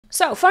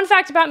So, fun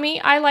fact about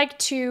me, I like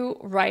to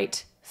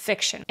write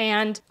fiction.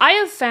 And I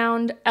have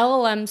found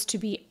LLMs to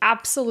be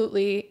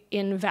absolutely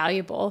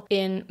invaluable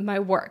in my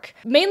work,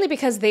 mainly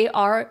because they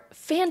are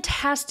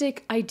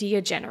fantastic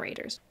idea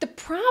generators. The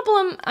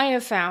problem I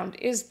have found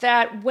is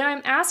that when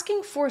I'm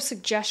asking for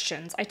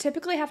suggestions, I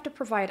typically have to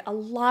provide a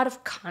lot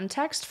of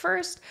context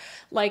first,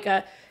 like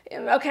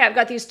okay, I've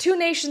got these two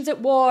nations at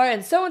war,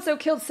 and so-and-so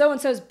killed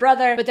so-and-so's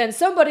brother, but then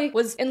somebody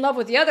was in love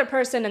with the other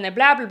person, and they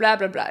blah, blah, blah,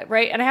 blah, blah,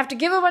 right? And I have to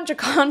give a bunch of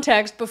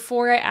context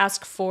before I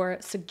ask for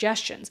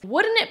suggestions.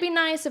 Wouldn't it be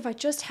nice if I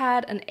just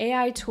had an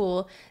AI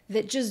tool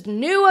that just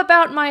knew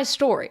about my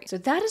story? So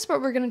that is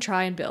what we're gonna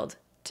try and build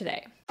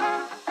today.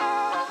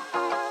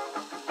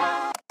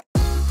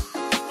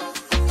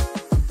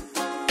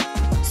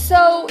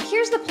 So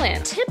here's the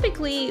plan.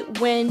 Typically,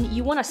 when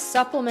you want to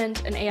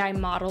supplement an AI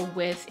model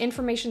with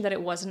information that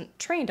it wasn't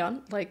trained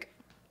on, like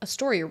a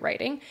story you're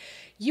writing,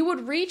 you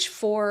would reach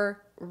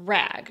for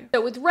RAG.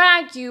 So with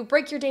RAG, you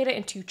break your data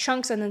into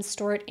chunks and then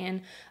store it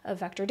in a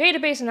vector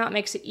database, and that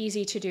makes it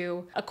easy to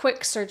do a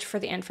quick search for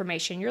the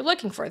information you're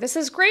looking for. This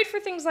is great for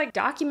things like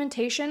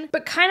documentation,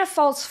 but kind of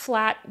falls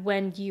flat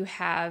when you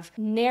have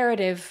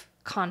narrative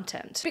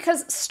content.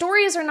 Because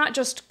stories are not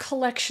just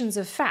collections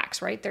of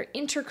facts, right? They're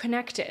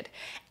interconnected.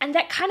 And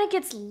that kind of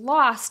gets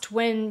lost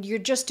when you're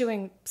just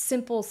doing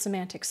simple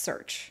semantic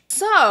search.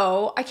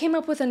 So I came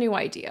up with a new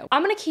idea.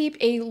 I'm going to keep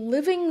a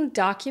living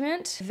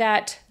document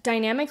that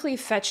dynamically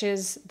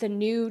fetches the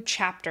new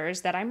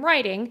chapters that I'm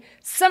writing,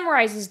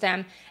 summarizes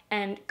them,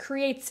 and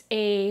creates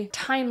a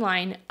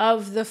timeline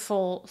of the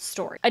full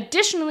story.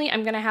 Additionally,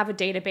 I'm gonna have a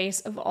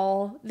database of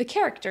all the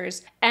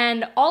characters,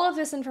 and all of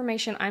this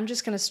information I'm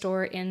just gonna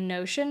store in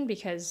Notion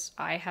because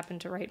I happen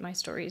to write my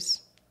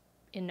stories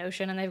in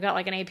Notion and they've got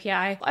like an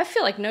API. I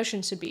feel like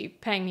Notion should be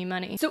paying me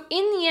money. So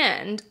in the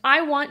end,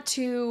 I want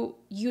to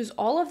use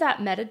all of that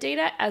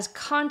metadata as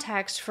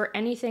context for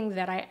anything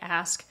that I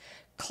ask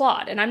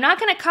Claude. And I'm not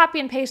going to copy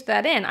and paste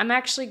that in. I'm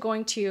actually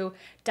going to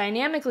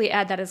dynamically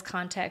add that as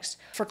context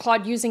for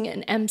Claude using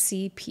an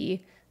MCP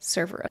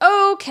server.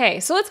 Okay,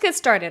 so let's get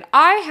started.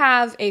 I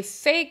have a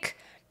fake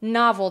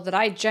novel that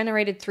I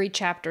generated 3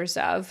 chapters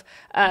of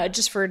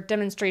just for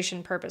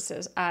demonstration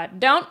purposes.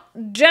 Don't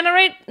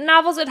generate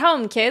novels at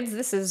home, kids.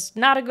 This is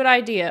not a good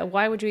idea.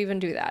 Why would you even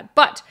do that?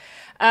 But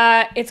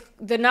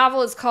the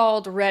novel is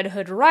called Red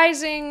Hood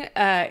Rising.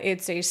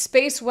 It's a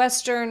space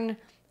western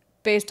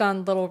based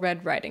on Little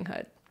Red Riding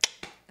Hood.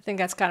 I think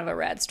that's kind of a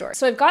rad story.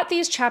 So I've got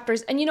these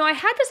chapters, and I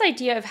had this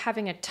idea of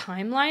having a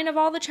timeline of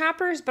all the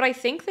chapters, but I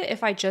think that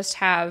if I just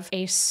have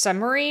a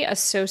summary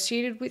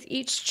associated with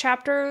each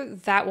chapter,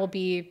 that will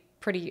be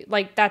pretty,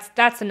 like,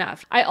 that's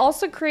enough. I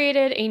also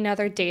created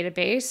another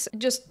database.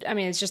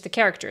 It's just the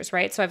characters,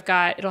 right? So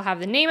it'll have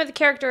the name of the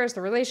characters,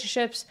 the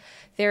relationships,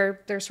 their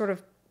sort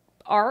of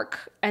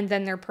arc, and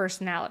then their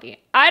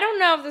personality. I don't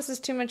know if this is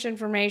too much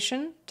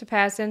information to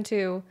pass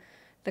into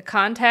the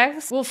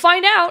context. We'll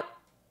find out.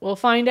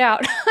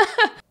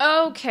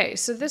 Okay,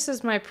 so this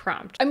is my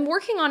prompt. I'm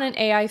working on an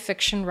AI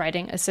fiction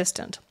writing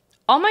assistant.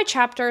 All my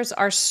chapters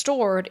are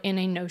stored in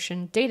a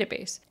Notion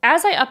database.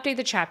 As I update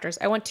the chapters,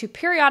 I want to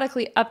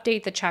periodically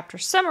update the chapter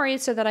summary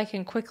so that I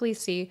can quickly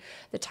see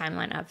the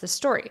timeline of the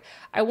story.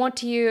 I want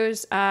to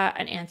use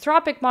an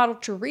Anthropic model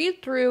to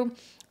read through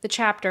the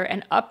chapter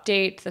and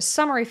update the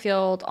summary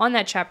field on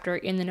that chapter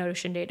in the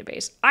Notion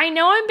database. I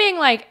know I'm being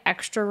like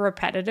extra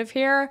repetitive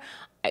here,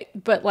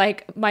 but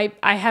like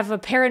I have a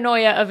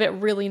paranoia of it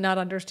really not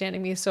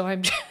understanding me, so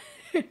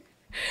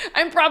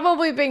I'm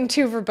probably being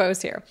too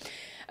verbose here.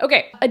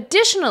 Okay,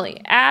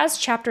 additionally, as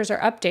chapters are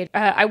updated,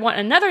 I want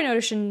another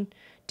Notion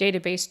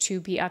database to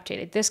be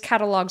updated. This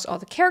catalogs all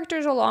the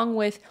characters along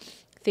with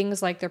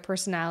things like their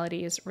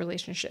personalities,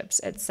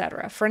 relationships,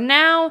 etc. For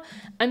now,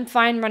 I'm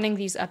fine running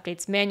these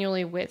updates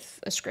manually with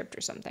a script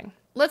or something.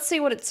 Let's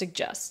see what it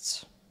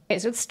suggests. Okay,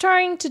 so it's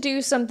trying to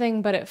do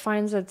something, but it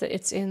finds that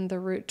it's in the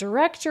root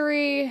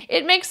directory.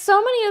 It makes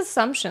so many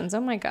assumptions. Oh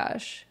my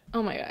gosh,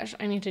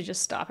 I need to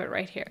just stop it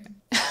right here.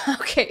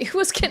 Okay, it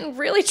was getting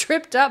really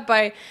tripped up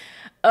by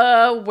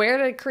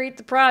where to create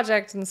the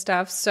project and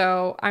stuff.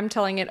 So I'm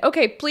telling it,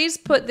 okay, please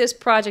put this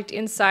project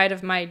inside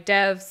of my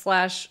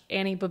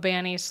dev/Annie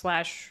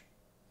Babani/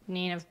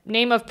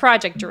 name of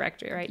project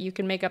directory, right? You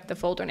can make up the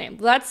folder name.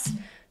 Let's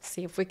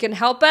see if we can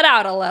help it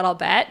out a little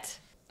bit.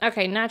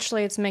 Okay,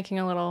 naturally it's making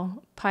a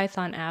little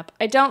Python app.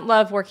 I don't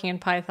love working in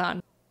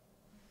Python.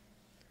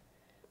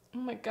 Oh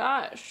my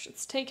gosh,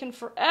 it's taken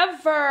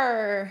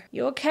forever.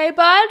 You okay,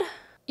 bud?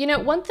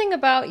 One thing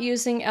about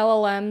using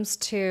LLMs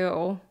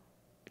to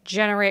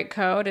generate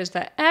code is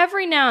that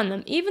every now and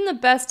then, even the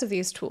best of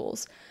these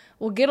tools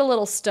will get a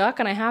little stuck,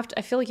 and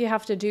I feel like you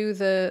have to do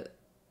the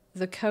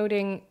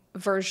coding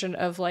version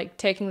of like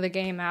taking the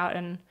game out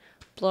and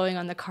blowing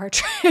on the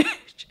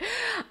cartridge.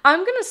 I'm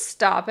gonna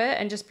stop it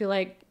and just be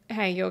like,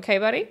 hey, you okay,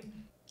 buddy?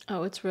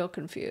 Oh, it's real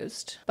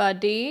confused.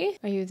 Buddy?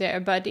 Are you there,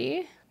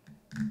 buddy?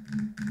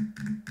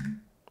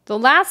 The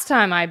last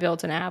time I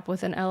built an app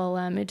with an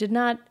LLM, it did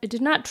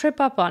not trip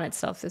up on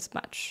itself this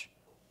much.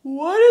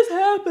 What is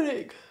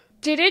happening?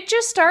 Did it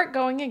just start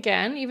going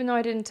again, even though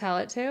I didn't tell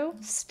it to?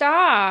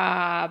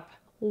 Stop.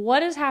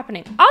 What is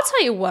happening? I'll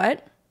tell you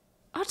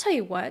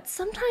what.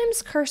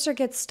 Sometimes Cursor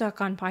gets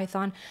stuck on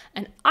Python,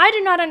 and I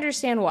do not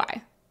understand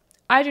why.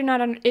 I do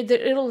not,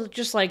 it'll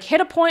just like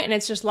hit a point and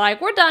it's just like,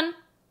 we're done.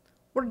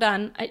 We're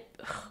done.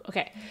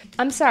 Okay.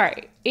 I'm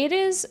sorry. It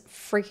is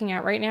freaking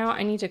out right now.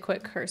 I need to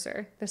quit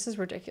Cursor. This is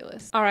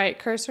ridiculous. All right.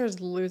 Cursor is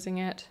losing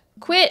it.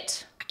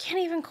 Quit. I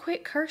can't even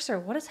quit Cursor.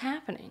 What is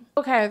happening?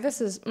 Okay.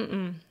 This is,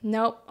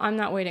 nope. I'm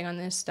not waiting on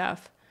this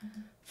stuff.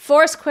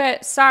 Force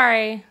quit.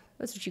 Sorry.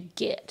 That's what you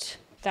get.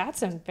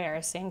 That's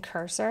embarrassing,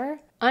 Cursor.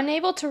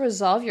 Unable to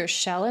resolve your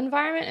shell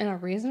environment in a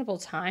reasonable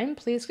time?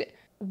 Please.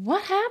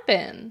 What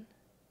happened?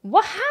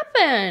 What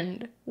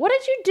happened? What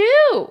did you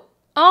do?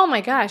 Oh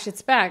my gosh,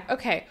 it's back.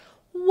 Okay.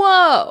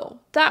 Whoa,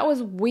 that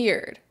was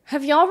weird.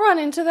 Have y'all run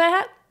into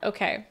that?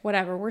 Okay,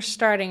 whatever. We're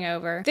starting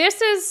over.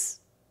 This is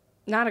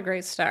not a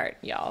great start,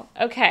 y'all.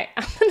 Okay,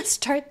 I'm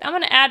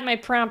gonna add my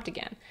prompt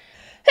again.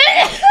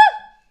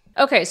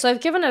 Okay, so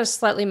I've given it a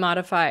slightly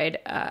modified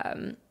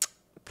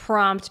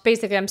prompt.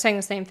 Basically, I'm saying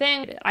the same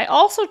thing. I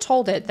also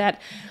told it that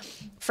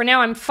for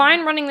now, I'm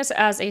fine running this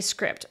as a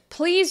script.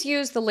 Please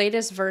use the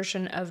latest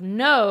version of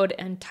Node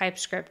and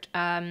TypeScript.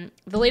 The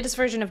latest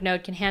version of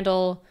Node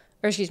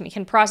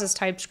can process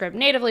TypeScript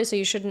natively, so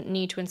you shouldn't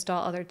need to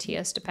install other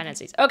TS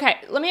dependencies. Okay,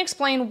 let me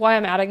explain why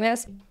I'm adding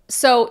this.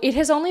 So it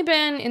has only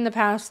been in the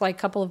past like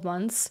couple of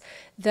months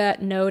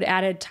that Node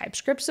added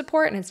TypeScript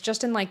support, and it's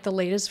just in like the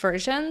latest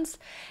versions.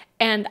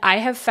 And I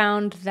have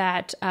found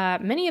that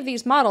many of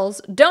these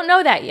models don't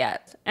know that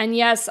yet. And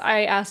yes,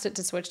 I asked it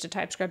to switch to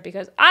TypeScript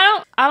because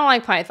I don't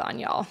like Python,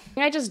 y'all.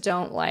 I just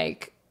don't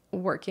like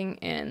working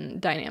in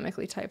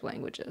dynamically typed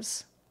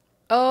languages.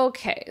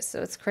 Okay,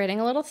 so it's creating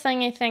a little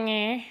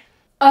thingy.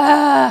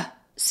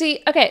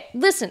 See, okay,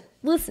 listen.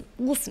 This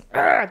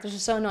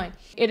is so annoying.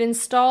 It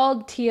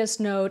installed TS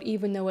Node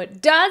even though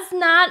it does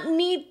not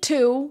need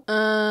to.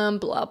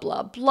 Blah,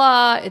 blah,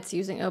 blah. It's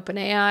using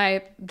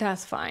OpenAI.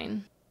 That's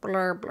fine.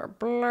 Blur, blur,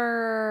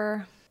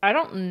 blur. I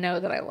don't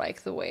know that I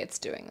like the way it's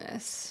doing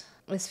this.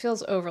 This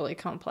feels overly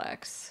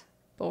complex.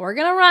 But we're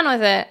gonna run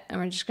with it, and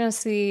we're just gonna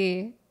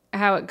see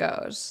how it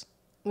goes.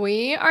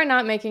 We are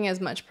not making as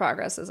much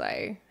progress as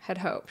I had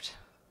hoped.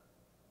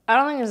 I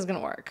don't think this is gonna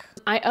work.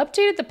 I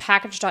updated the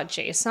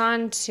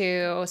package.json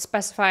to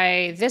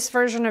specify this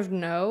version of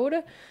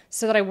Node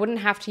so that I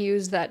wouldn't have to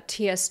use that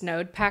TS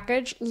Node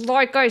package,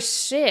 like I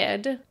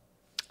said.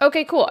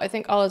 Okay, cool. I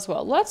think all is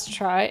well. Let's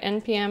try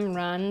npm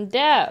run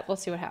dev.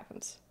 Let's see what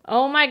happens.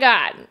 Oh my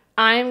God.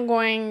 I'm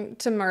going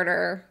to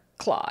murder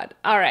Claude.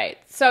 All right.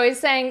 So he's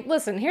saying,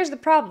 listen, here's the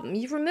problem.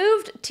 You've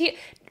removed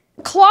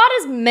Claude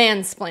is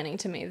mansplaining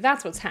to me.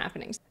 That's what's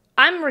happening.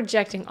 I'm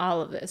rejecting all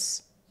of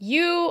this.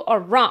 You are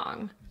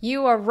wrong.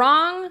 You are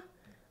wrong.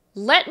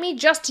 Let me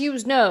just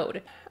use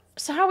Node.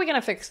 So how are we going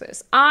to fix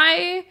this?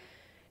 I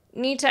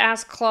need to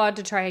ask Claude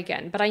to try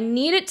again, but I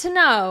need it to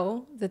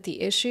know that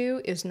the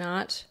issue is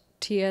not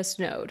TS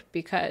Node,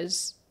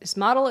 because this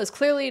model is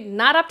clearly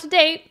not up to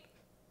date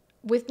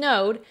with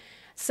Node.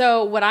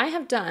 So what I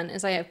have done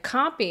is I have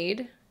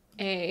copied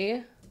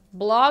a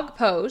blog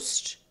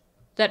post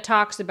that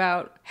talks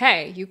about,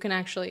 hey, you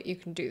can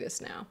do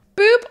this now.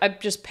 Boop! I've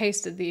just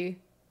pasted the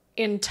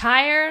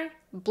entire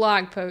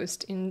blog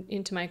post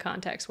into my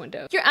context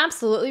window. You're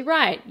absolutely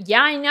right.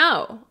 Yeah, I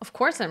know. Of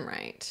course I'm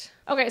right.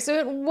 Okay, so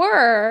it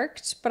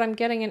worked, but I'm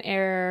getting an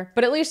error.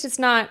 But at least it's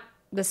not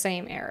the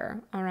same error.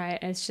 All right,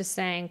 it's just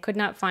saying could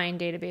not find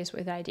database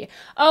with ID.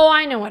 Oh,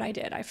 I know what I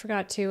did. I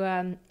forgot to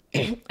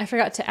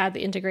add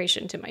the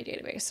integration to my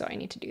database, so I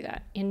need to do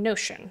that in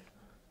Notion.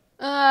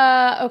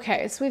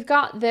 Okay, so we've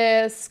got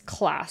this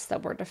class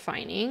that we're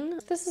defining.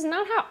 This is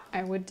not how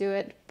I would do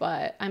it,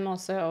 but I'm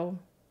also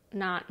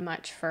not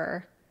much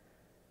for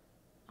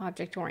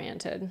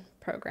object-oriented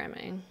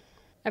programming.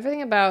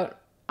 Everything about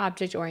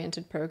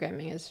object-oriented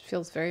programming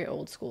feels very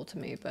old school to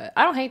me, but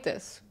I don't hate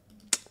this.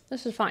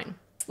 This is fine.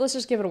 Let's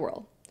just give it a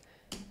whirl.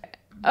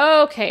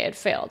 Okay, it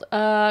failed.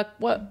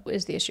 What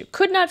is the issue?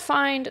 Could not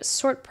find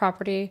sort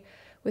property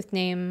with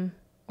name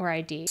or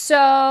ID.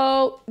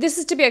 So this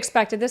is to be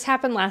expected. This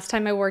happened last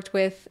time I worked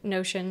with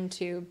Notion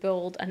to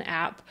build an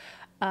app.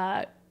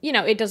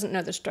 It doesn't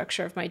know the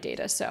structure of my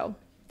data, so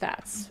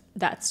that's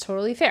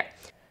totally fair.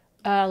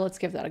 Let's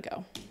give that a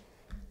go.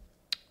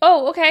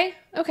 Oh, okay.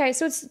 Okay,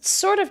 so it's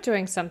sort of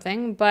doing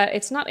something, but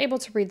it's not able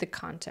to read the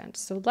content.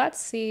 So let's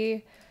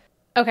see.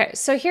 Okay,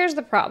 so here's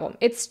the problem.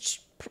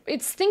 It's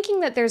thinking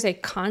that there's a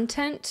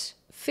content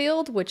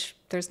field, which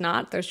there's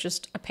not. There's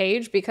just a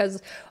page,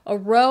 because a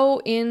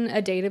row in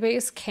a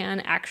database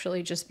can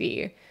actually just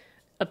be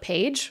a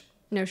page.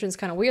 Notion's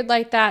kind of weird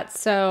like that,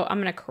 so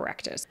I'm going to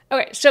correct it.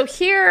 Okay, so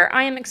here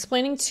I am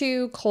explaining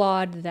to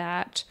Claude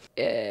that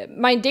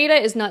my data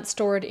is not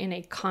stored in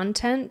a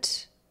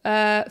content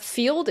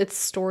field. It's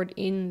stored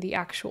in the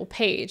actual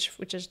page,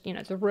 which is,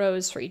 the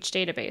rows for each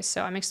database.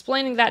 So I'm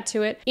explaining that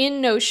to it.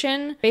 In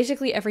Notion,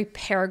 basically every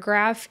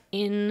paragraph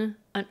on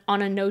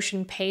a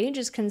Notion page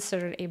is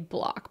considered a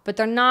block, but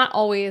they're not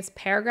always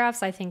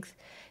paragraphs. I think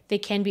They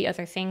can be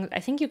other things.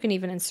 I think you can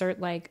even insert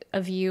like a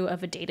view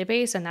of a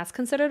database, and that's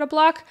considered a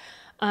block.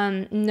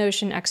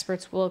 Notion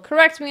experts will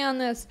correct me on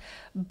this,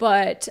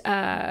 but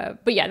yeah,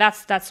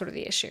 that's sort of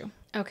the issue.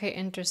 Okay,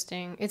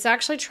 interesting. It's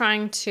actually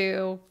trying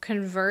to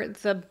convert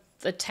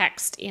the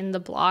text in the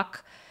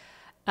block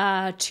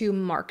to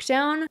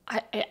Markdown.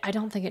 I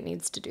don't think it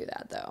needs to do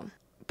that though.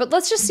 But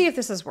let's just see if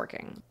this is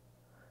working.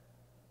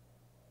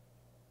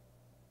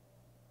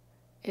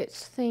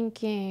 It's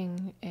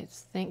thinking.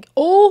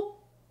 Oh!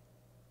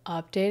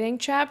 Updating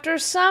chapter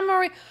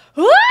summary.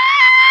 Ah!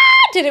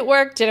 Did it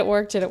work? Did it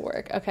work? Did it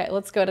work? Okay,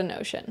 let's go to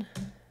Notion.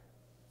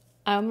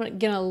 I'm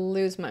gonna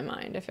lose my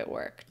mind if it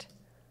worked.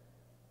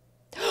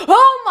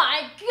 Oh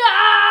my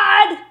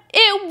God!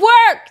 It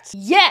worked!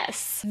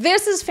 Yes!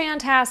 This is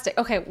fantastic.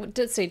 Okay,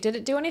 let's see. Did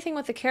it do anything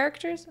with the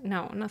characters?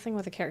 No, nothing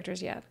with the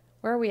characters yet.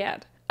 Where are we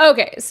at?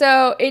 Okay,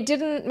 so it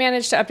didn't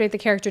manage to update the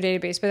character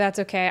database, but that's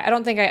okay. I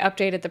don't think I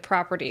updated the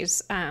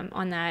properties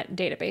on that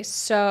database.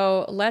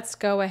 So let's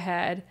go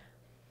ahead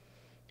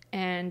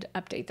and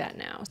update that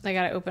now. I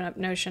gotta open up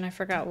Notion. I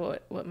forgot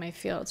what my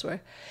fields were.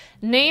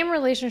 Name,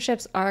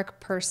 relationships, arc,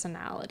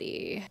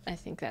 personality. I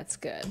think that's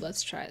good.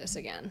 Let's try this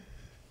again.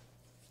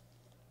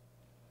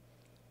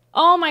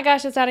 Oh my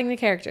gosh, it's adding the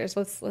characters.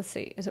 Let's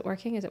see. Is it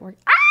working? Is it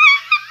working? Ah!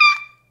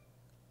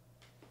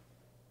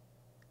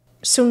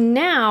 So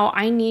now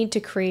I need to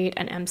create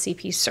an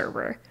MCP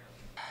server.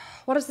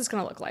 What is this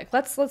gonna look like?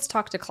 Let's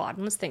talk to Claude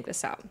and let's think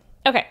this out.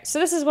 Okay, so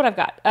this is what I've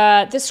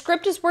got. This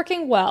script is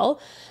working well.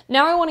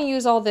 Now I want to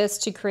use all this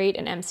to create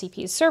an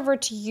MCP server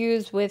to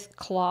use with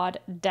Claude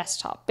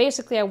Desktop.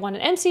 Basically, I want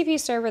an MCP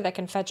server that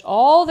can fetch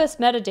all this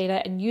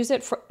metadata and use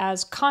it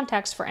as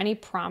context for any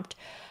prompt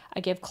I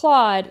give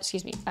Claude,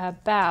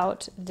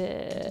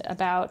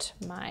 about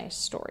my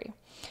story.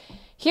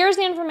 Here's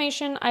the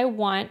information I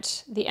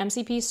want the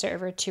MCP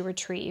server to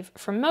retrieve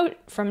from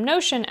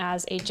Notion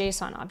as a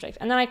JSON object.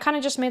 And then I kind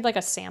of just made like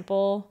a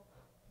sample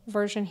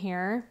version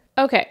here.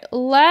 Okay,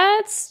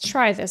 let's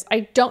try this.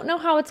 I don't know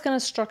how it's going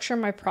to structure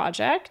my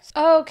project.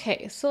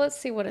 Okay, so let's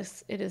see what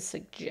it is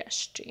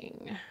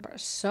suggesting. There are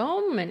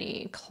so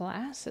many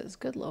classes,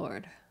 good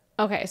Lord.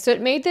 Okay, so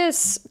it made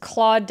this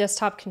Claude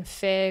desktop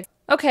config.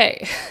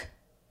 Okay,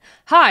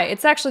 hi,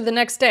 it's actually the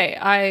next day.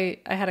 I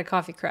had a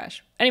coffee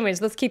crash.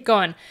 Anyways, let's keep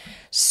going.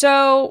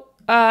 So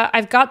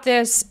I've got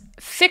this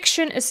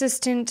fiction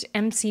assistant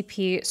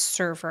MCP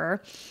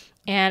server.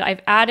 And I've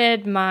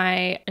added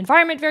my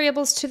environment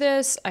variables to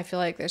this. I feel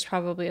like there's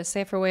probably a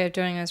safer way of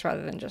doing this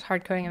rather than just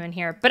hard coding them in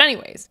here. But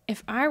anyways,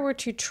 if I were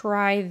to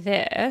try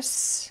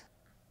this,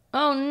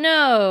 oh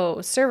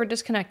no, server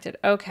disconnected.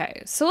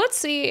 Okay, so let's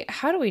see,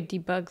 how do we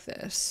debug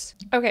this?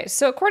 Okay,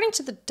 so according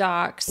to the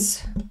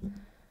docs,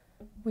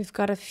 we've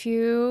got a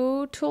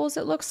few tools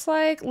it looks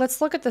like.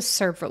 Let's look at the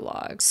server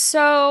logs.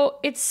 So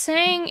it's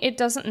saying it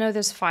doesn't know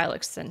this file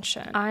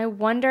extension. I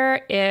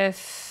wonder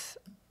if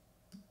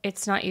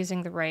it's not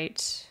using the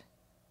right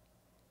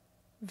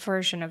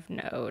version of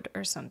Node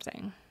or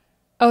something.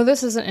 Oh,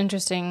 this is an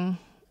interesting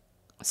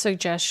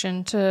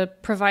suggestion to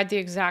provide the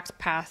exact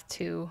path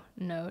to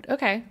Node.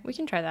 Okay, we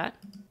can try that.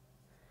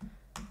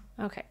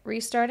 Okay,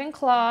 restarting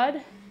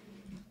Claude.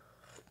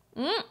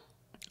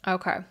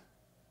 Okay,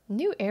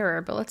 new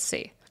error, but let's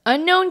see.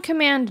 Unknown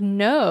command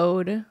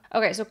Node.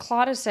 Okay, so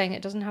Claude is saying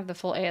it doesn't have the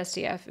full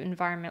ASDF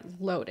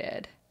environment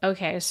loaded.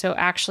 Okay, so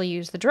actually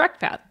use the direct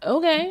path.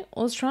 Okay,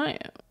 let's try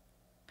it.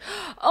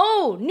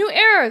 Oh, new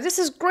error. This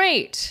is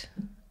great.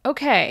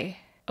 Okay.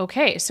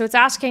 Okay, so it's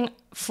asking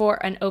for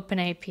an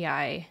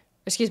OpenAI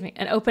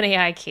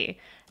key.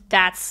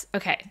 That's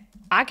okay.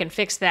 I can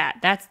fix that.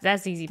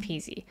 That's easy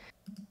peasy.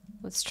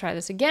 Let's try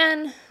this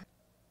again.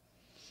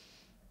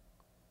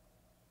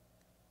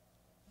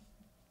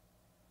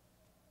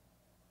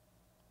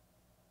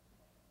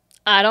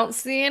 I don't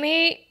see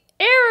any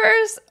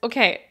errors.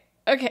 Okay.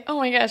 Okay. Oh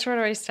my gosh, where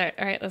do I start?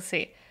 All right, let's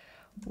see.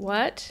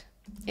 What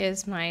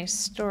is my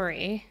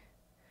story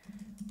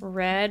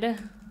Red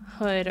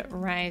Hood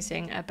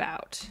Rising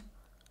about?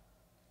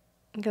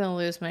 I'm gonna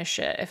lose my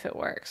shit if it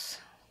works.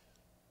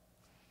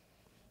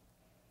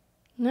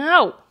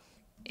 No!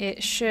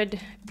 It should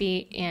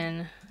be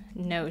in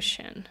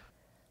Notion.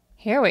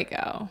 Here we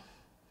go.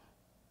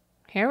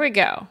 Here we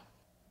go.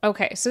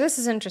 Okay, so this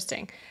is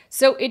interesting.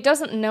 So it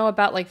doesn't know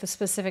about like the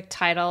specific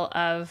title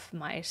of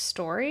my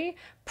story,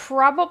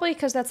 probably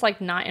because that's like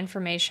not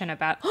information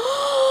about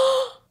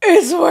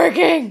It's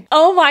working!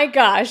 Oh my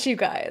gosh, you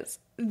guys.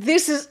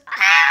 This is...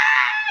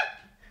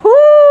 Woo!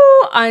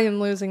 I am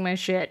losing my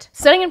shit.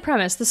 Setting and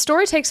premise. The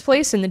story takes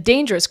place in the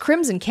dangerous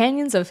Crimson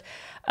Canyons of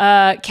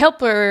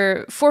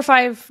Kepler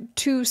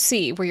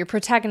 452c, where your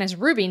protagonist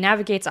Ruby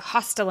navigates a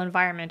hostile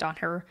environment on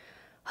her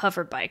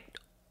hover bike.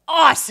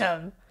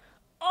 Awesome!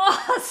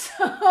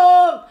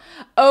 Awesome!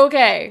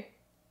 Okay.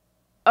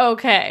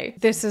 Okay.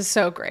 This is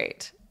so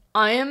great.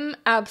 I am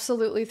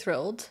absolutely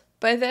thrilled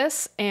by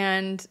this,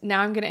 and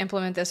now I'm going to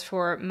implement this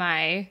for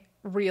my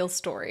real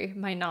story,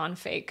 my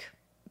non-fake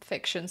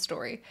fiction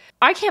story.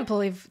 I can't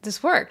believe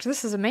this worked.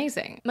 This is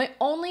amazing. My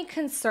only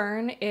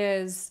concern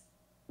is,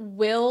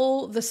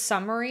 will the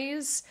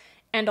summaries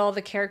and all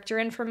the character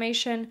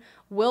information,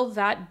 will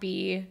that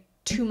be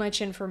too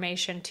much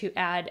information to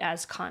add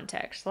as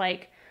context?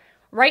 Like,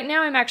 right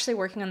now I'm actually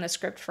working on the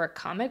script for a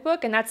comic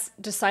book, and that's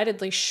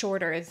decidedly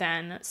shorter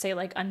than, say,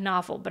 like a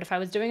novel. But if I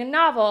was doing a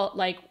novel,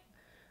 like,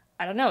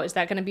 I don't know, is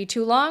that going to be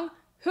too long?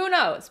 Who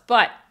knows?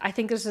 But I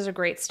think this is a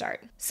great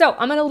start. So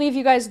I'm going to leave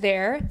you guys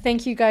there.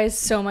 Thank you guys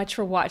so much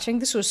for watching.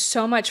 This was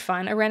so much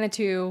fun. I ran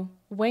into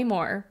way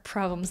more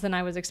problems than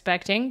I was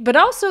expecting, but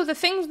also the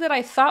things that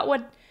I thought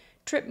would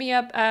trip me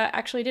up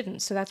actually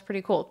didn't. So that's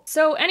pretty cool.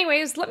 So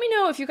anyways, let me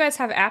know if you guys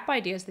have app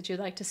ideas that you'd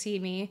like to see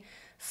me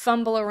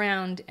fumble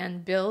around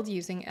and build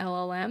using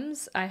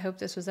LLMs. I hope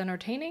this was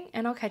entertaining,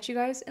 and I'll catch you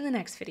guys in the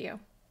next video.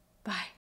 Bye.